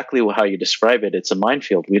is exactly how you describe it. It's a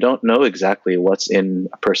minefield. We don't know exactly what's in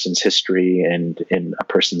a person's history and in a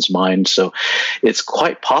person's mind. So it's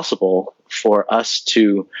quite possible for us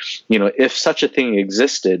to, if such a thing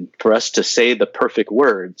existed, for us to say the perfect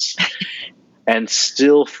words and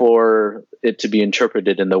still for it to be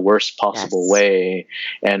interpreted in the worst possible way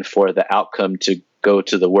and for the outcome to go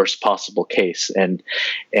to the worst possible case. And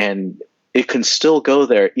it can still go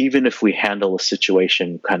there even if we handle a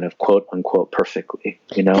situation kind of quote unquote perfectly,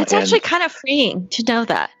 That's actually kind of freeing to know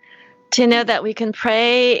that. To know that we can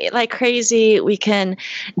pray like crazy, we can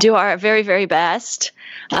do our very, very best,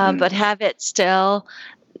 but have it still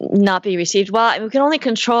not be received well. I mean, we can only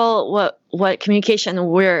control what communication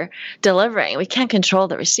we're delivering. We can't control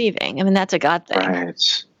the receiving. I mean, that's a God thing.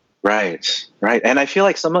 Right. And I feel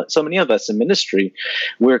like so many of us in ministry,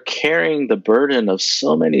 we're carrying the burden of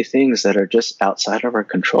so many things that are just outside of our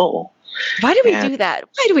control. Why do we do that?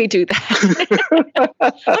 What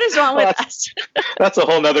is wrong with us? That's a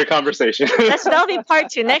whole nother conversation. That'll be part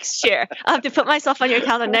 2 next year. I'll have to put myself on your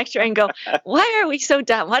calendar next year and go, why are we so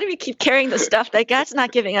dumb? Why do we keep carrying the stuff that God's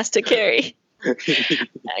not giving us to carry?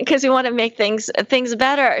 Because we want to make things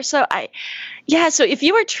better. So so if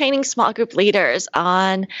you were training small group leaders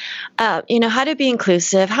on, how to be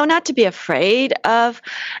inclusive, how not to be afraid of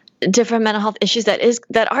different mental health issues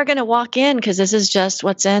that are going to walk in, because this is just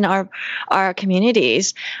what's in our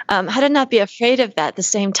communities, how to not be afraid of that, at the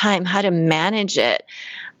same time, how to manage it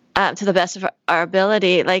to the best of our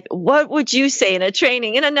ability. Like, what would you say in a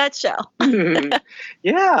training in a nutshell?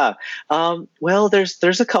 Well,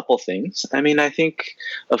 there's a couple things. I mean, I think,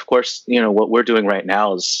 of course, what we're doing right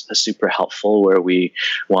now is super helpful, where we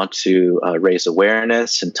want to raise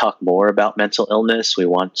awareness and talk more about mental illness. We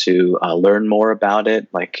want to learn more about it,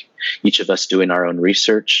 like each of us doing our own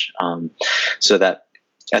research, so that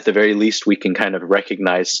at the very least, we can kind of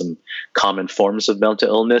recognize some common forms of mental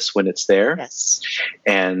illness when it's there. Yes.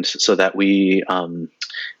 And so that we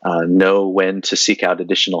know when to seek out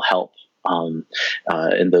additional help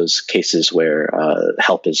in those cases where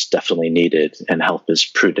help is definitely needed and help is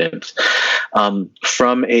prudent.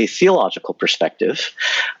 From a theological perspective,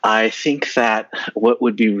 I think that what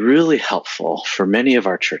would be really helpful for many of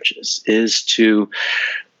our churches is to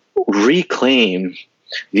reclaim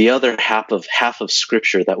the other half of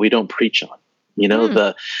Scripture that we don't preach on. You know,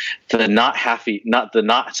 the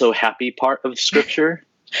not so happy part of Scripture.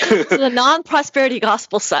 So the non-prosperity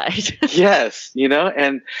gospel side. Yes, you know,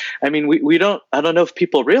 and I mean, I don't know if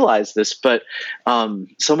people realize this, but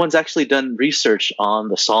someone's actually done research on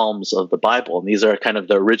the Psalms of the Bible, and these are kind of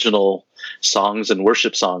the original songs and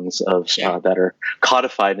worship songs of that are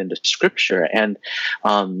codified into Scripture. And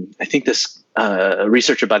I think this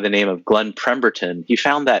researcher by the name of Glenn Pemberton, he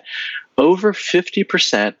found that over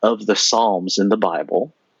 50% of the Psalms in the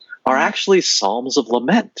Bible are actually Psalms of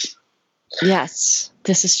lament. Yes,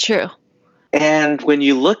 this is true. And when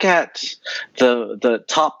you look at the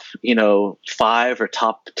top, 5 or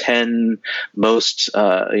top 10 most,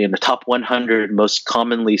 top 100 most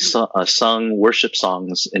commonly sung worship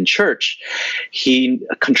songs in church, he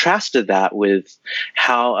contrasted that with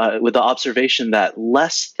with the observation that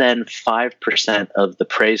less than 5% of the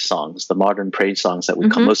praise songs, the modern praise songs that we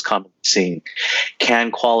most commonly sing, can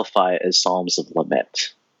qualify as psalms of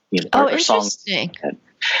lament. Interesting.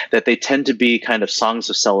 That they tend to be kind of songs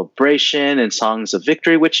of celebration and songs of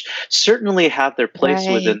victory, which certainly have their place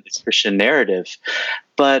within the Christian narrative.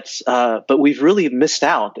 But we've really missed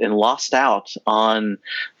out and lost out on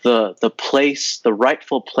the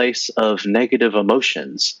rightful place of negative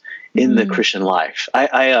emotions in the Christian life.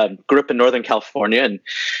 I grew up in Northern California,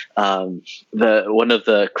 and one of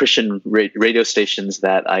the Christian radio stations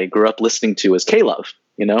that I grew up listening to was K-Love.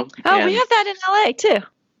 We have that in LA too.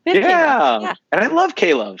 Yeah, and I love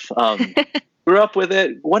K-Love. Grew up with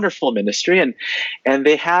it, wonderful ministry, and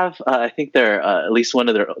they have, I think they're at least one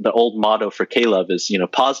of the old motto for K-Love is,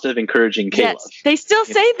 positive, encouraging K-Love. Yes, they still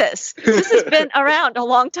say this. This has been around a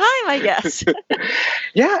long time, I guess.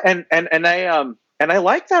 Yeah, and I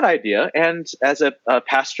like that idea. And as a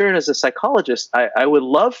pastor and as a psychologist, I would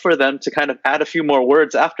love for them to kind of add a few more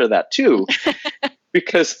words after that too.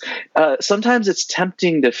 Because sometimes it's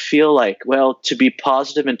tempting to feel like, well, to be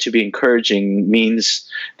positive and to be encouraging means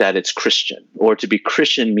that it's Christian, or to be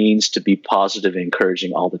Christian means to be positive and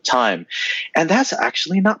encouraging all the time. And that's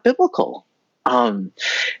actually not biblical.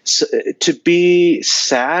 So to be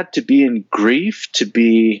sad, to be in grief, to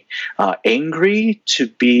be angry, to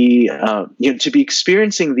be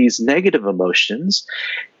experiencing these negative emotions,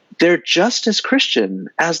 they're just as Christian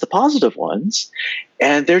as the positive ones,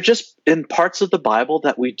 and they're just in parts of the Bible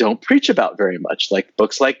that we don't preach about very much, like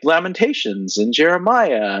books like Lamentations and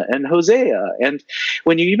Jeremiah and Hosea. And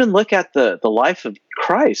when you even look at the life of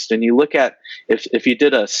Christ, and you look at if you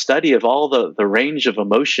did a study of all the range of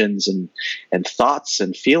emotions and thoughts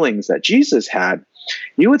and feelings that Jesus had,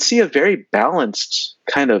 you would see a very balanced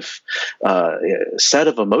kind of set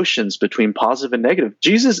of emotions between positive and negative.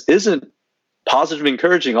 Jesus isn't positive and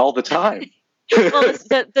encouraging all the time. Well,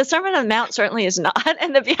 the Sermon on the Mount certainly is not,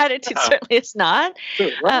 and the Beatitudes certainly is not.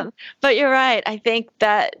 Right. But you're right. I think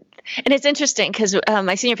that, and it's interesting because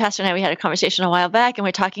my senior pastor and I, we had a conversation a while back, and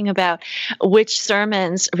we're talking about which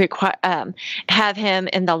sermons have him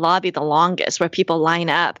in the lobby the longest, where people line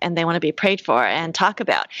up and they want to be prayed for and talk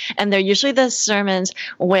about. And they're usually the sermons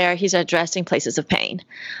where he's addressing places of pain.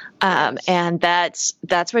 And that's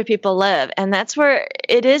where people live. And that's where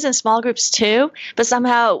it is in small groups too. But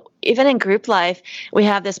somehow, even in group life, we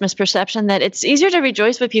have this misperception that it's easier to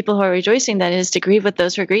rejoice with people who are rejoicing than it is to grieve with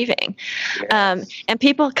those who are grieving. Yes. And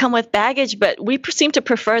people come with baggage, but we seem to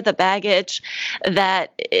prefer the baggage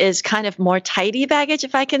that is kind of more tidy baggage,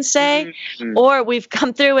 if I can say, or we've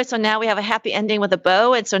come through it. So now we have a happy ending with a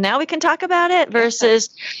bow. And so now we can talk about it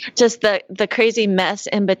versus just the crazy mess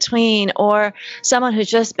in between, or someone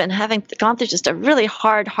who's just been gone through just a really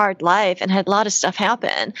hard life and had a lot of stuff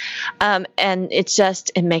happen. And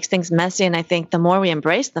it makes things messy. And I think the more we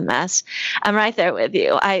embrace the mess, I'm right there with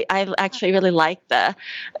you. I actually really like the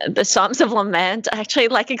Psalms of Lament. I actually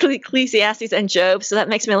like Ecclesiastes and Job. So that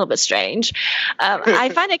makes me a little bit strange. I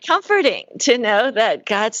find it comforting to know that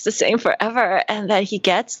God's the same forever and that he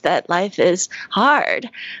gets that life is hard.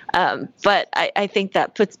 But I think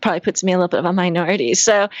that probably puts me a little bit of a minority.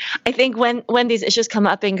 So I think when these issues come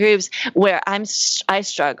up in groups, where I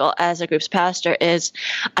struggle as a group's pastor is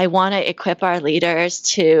I want to equip our leaders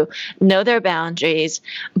to know their boundaries,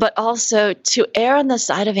 but also to err on the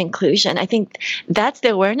side of inclusion. I think that's the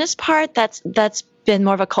awareness part. That's been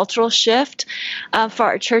more of a cultural shift for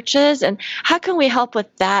our churches, and how can we help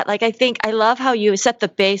with that? Like, I love how you set the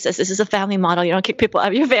basis. This is a family model. You don't kick people out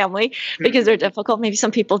of your family because they're difficult. Maybe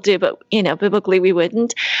some people do, but biblically we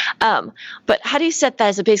wouldn't. But how do you set that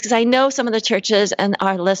as a base? Because I know some of the churches and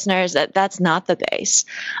our listeners that's not the base.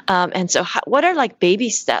 And so what are like baby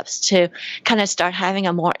steps to kind of start having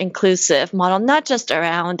a more inclusive model, not just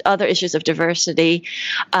around other issues of diversity,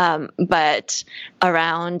 but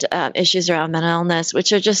around issues around mental illness,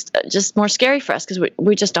 which are just more scary for us because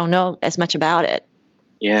we just don't know as much about it.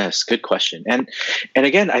 Yes, good question. And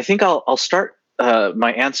again, I think I'll start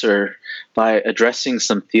my answer by addressing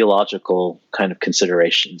some theological kind of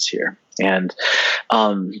considerations here. And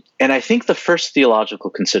I think the first theological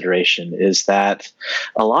consideration is that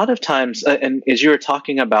a lot of times, and as you were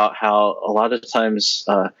talking about how a lot of times,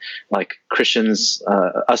 like Christians,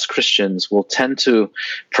 us Christians will tend to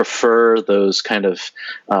prefer those kind of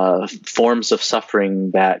forms of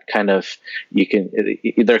suffering that kind of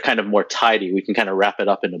they're kind of more tidy. We can kind of wrap it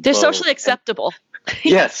up in a bow. They're socially acceptable.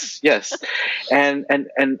 Yes. And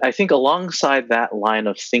I think alongside that line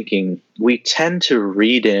of thinking, we tend to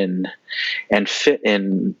read in and fit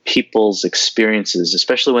in people's experiences,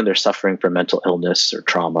 especially when they're suffering from mental illness or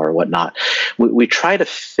trauma or whatnot. We try to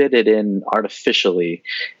fit it in artificially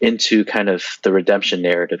into kind of the redemption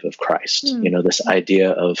narrative of Christ. This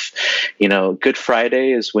idea of, Good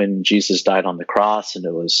Friday is when Jesus died on the cross, and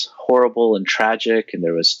it was horrible and tragic, and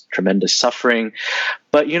there was tremendous suffering.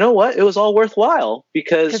 But you know what? It was all worthwhile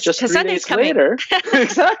because just 3 days later,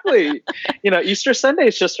 exactly. Easter Sunday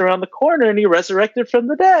is just around the corner, and he resurrected from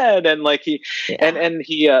the dead, and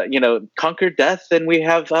he conquered death, and we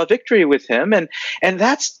have victory with him, and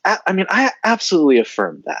that's. I absolutely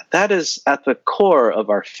affirm that. That is at the core of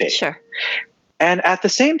our faith. Sure. And at the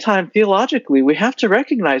same time, theologically, we have to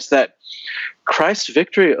recognize that Christ's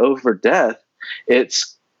victory over death,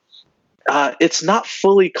 it's not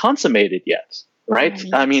fully consummated yet. Right?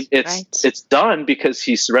 It's done because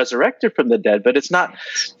he's resurrected from the dead, but it's not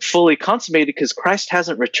fully consummated because Christ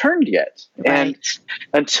hasn't returned yet. Right. And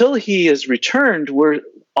until he is returned,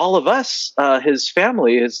 all of us, his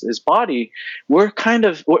family, his body, we're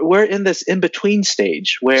in this in-between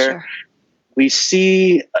stage where we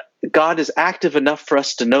see God is active enough for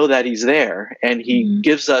us to know that he's there, and he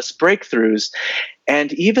gives us breakthroughs.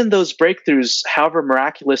 And even those breakthroughs, however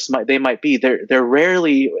miraculous they might be, they're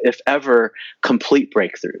rarely, if ever, complete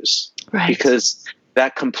breakthroughs. Right. Because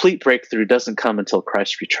that complete breakthrough doesn't come until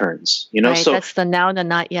Christ returns. Right, so that's the now and the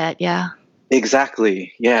not yet. Yeah.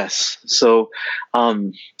 Exactly. Yes. So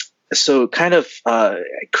kind of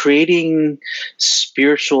creating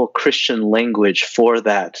spiritual Christian language for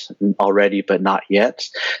that already, but not yet,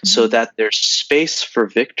 so that there's space for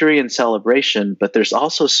victory and celebration, but there's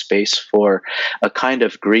also space for a kind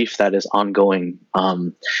of grief that is ongoing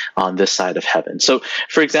on this side of heaven. So,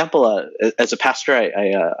 for example, as a pastor,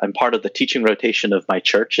 I'm part of the teaching rotation of my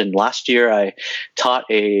church, and last year I taught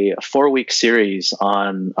a 4-week series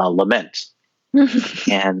on lament.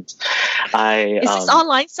 And is this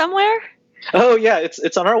online somewhere? Oh yeah,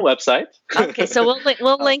 it's on our website. Okay, so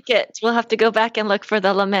we'll link it. We'll have to go back and look for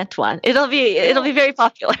the lament one. It'll be very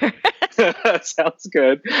popular. Sounds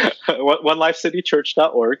good.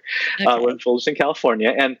 OneLifeCityChurch.org. We're in Fullerton,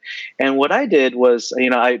 California, and what I did was,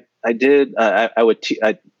 I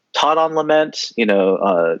taught on lament.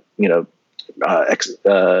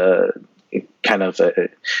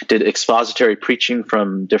 Did expository preaching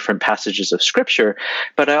from different passages of Scripture,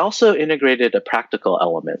 but I also integrated a practical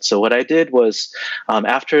element. So what I did was,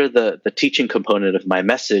 after the teaching component of my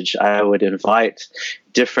message, I would invite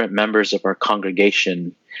different members of our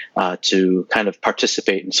congregation to kind of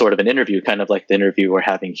participate in sort of an interview, kind of like the interview we're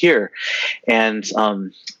having here, and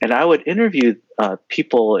I would interview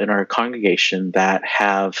people in our congregation that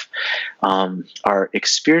are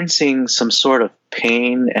experiencing some sort of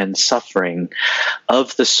pain and suffering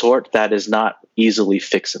of the sort that is not easily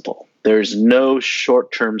fixable. There's no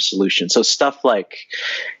short-term solution. So stuff like,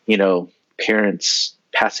 parents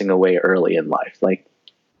passing away early in life, like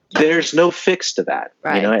there's no fix to that,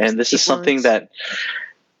 right. And this is something that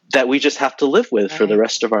we just have to live with for the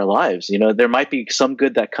rest of our lives. There might be some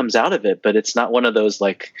good that comes out of it, but it's not one of those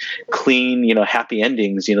like clean, happy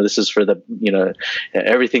endings. This is for the,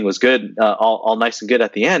 everything was good, all nice and good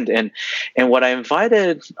at the end. And what I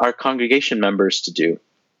invited our congregation members to do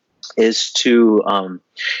is to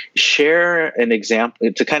share an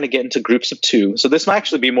example, to kind of get into groups of 2. So this might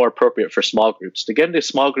actually be more appropriate for small groups, to get into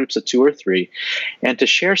small groups of 2 or 3, and to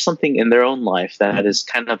share something in their own life that is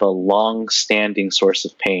kind of a long-standing source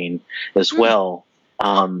of pain as well,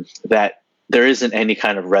 that there isn't any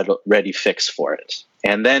kind of ready fix for it.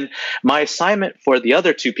 And then my assignment for the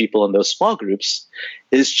other two people in those small groups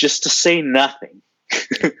is just to say nothing.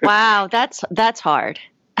 Wow, that's hard.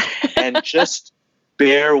 And just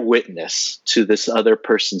bear witness to this other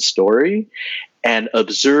person's story and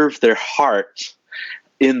observe their heart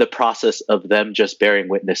in the process of them just bearing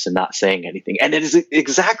witness and not saying anything. And it is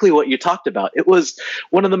exactly what you talked about. It was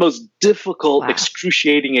one of the most difficult,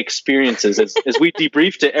 excruciating experiences. As we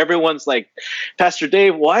debriefed it, everyone's like, Pastor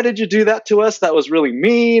Dave, why did you do that to us? That was really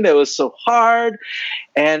mean. It was so hard.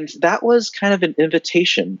 And that was kind of an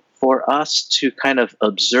invitation for us to kind of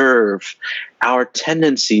observe our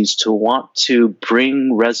tendencies to want to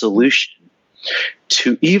bring resolution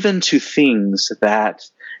to things that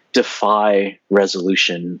defy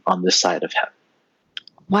resolution on this side of heaven.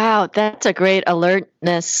 Wow, that's a great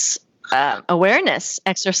awareness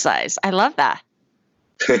exercise. I love that.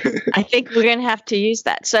 I think we're going to have to use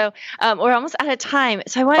that. So we're almost out of time.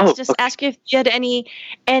 So I wanted to just ask you if you had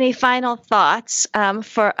any final thoughts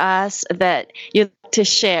for us that you'd like to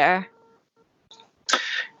share.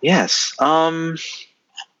 Yes. I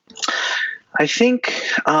think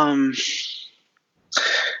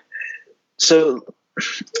so.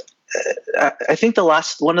 I think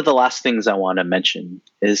one of the last things I want to mention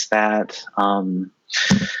is that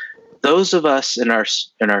those of us in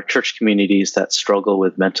our church communities that struggle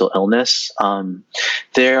with mental illness,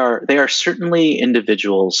 they are certainly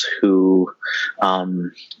individuals who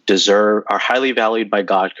are highly valued by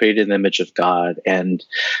God, created in the image of God, and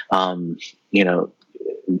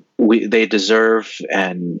they deserve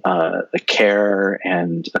care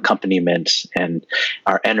and accompaniment and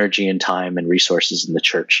our energy and time and resources in the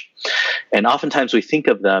church. And oftentimes we think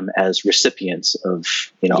of them as recipients of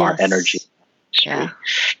our energy. Yeah.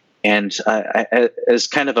 And as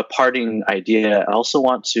kind of a parting idea, I also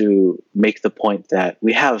want to make the point that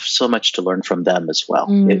we have so much to learn from them as well.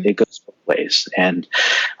 It goes both ways. And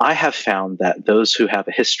I have found that those who have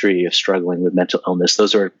a history of struggling with mental illness,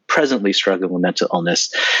 those who are presently struggling with mental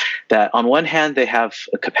illness, that on one hand, they have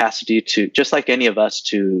a capacity to, just like any of us,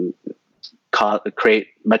 to create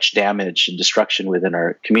much damage and destruction within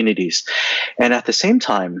our communities. And at the same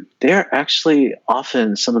time, they're actually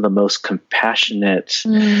often some of the most compassionate,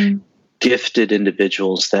 gifted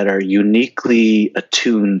individuals that are uniquely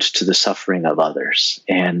attuned to the suffering of others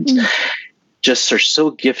and just are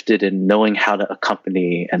so gifted in knowing how to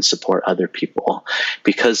accompany and support other people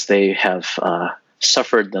because they have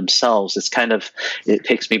suffered themselves. It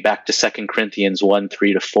takes me back to 2 Corinthians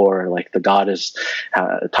 1:3-4. Like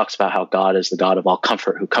it talks about how God is the God of all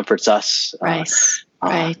comfort, who comforts us,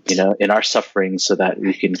 in our sufferings, so that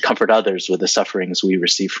we can comfort others with the sufferings we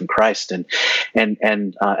receive from Christ. And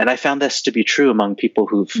I found this to be true among people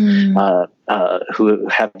who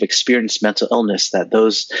have experienced mental illness. That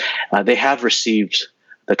they have received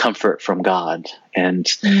the comfort from God, and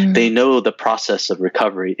they know the process of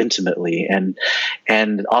recovery intimately,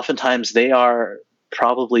 and oftentimes they are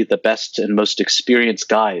probably the best and most experienced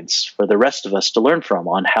guides for the rest of us to learn from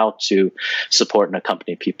on how to support and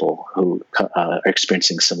accompany people who are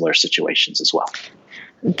experiencing similar situations as well.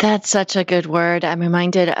 That's such a good word. I'm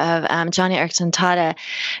reminded of Johnny Erickson Tada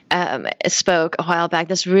spoke a while back.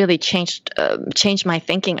 This really changed my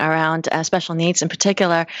thinking around special needs in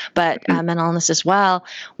particular, but mental illness as well,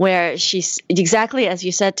 where she's exactly as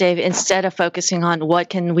you said, Dave, instead of focusing on what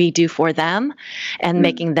can we do for them and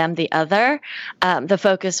making them the other, the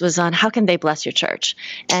focus was on how can they bless your church.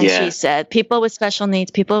 And she said, people with special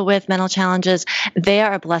needs, people with mental challenges, they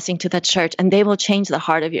are a blessing to the church, and they will change the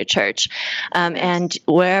heart of your church. And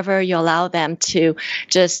wherever you allow them to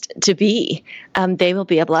be, they will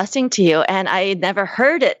be a blessing to you. And I had never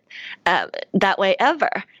heard it that way ever.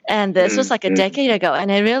 And this was like a decade ago.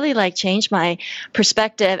 And it really changed my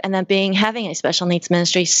perspective. And then having a special needs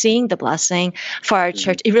ministry, seeing the blessing for our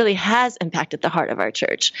church, it really has impacted the heart of our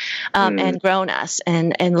church and grown us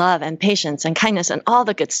in love and patience and kindness and all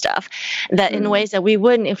the good stuff that in ways that we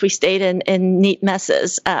wouldn't if we stayed in neat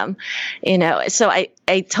messes. So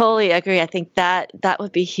I totally agree. I think that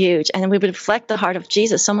would be huge. And we would reflect the heart of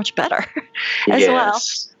Jesus so much better as well.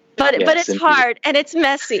 But it's hard and it's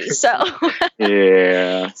messy. So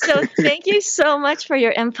So thank you so much for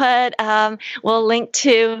your input. We'll link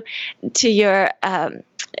to your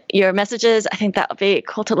your messages. I think that would be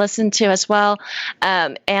cool to listen to as well.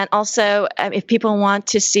 And also, if people want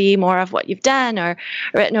to see more of what you've done or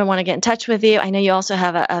written or want to get in touch with you, I know you also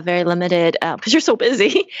have a very limited, because you're so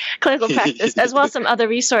busy, clinical practice, as well as some other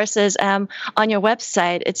resources on your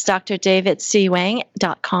website. It's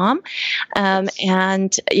drdavidcwang.com.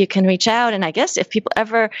 And you can reach out. And I guess if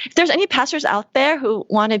there's any pastors out there who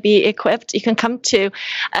want to be equipped, you can come to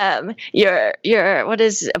your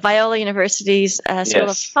Viola University's School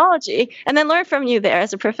of Psychology, and then learn from you there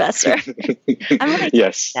as a professor. I'm really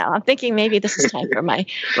yes. Now I'm thinking maybe this is time for my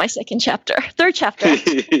third chapter.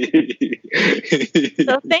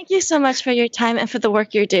 So thank you so much for your time and for the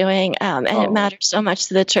work you're doing. And it matters so much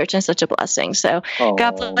to the church and such a blessing. So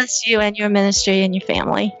God bless you and your ministry and your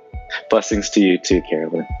family. Blessings to you too,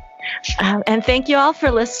 Carolyn. And thank you all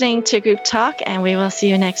for listening to Group Talk, and we will see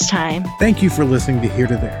you next time. Thank you for listening to Here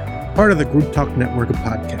to There, part of the Group Talk network of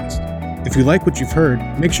podcasts. If you like what you've heard,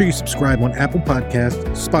 make sure you subscribe on Apple Podcasts,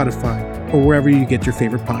 Spotify, or wherever you get your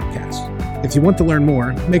favorite podcasts. If you want to learn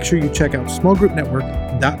more, make sure you check out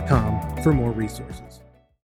smallgroupnetwork.com for more resources.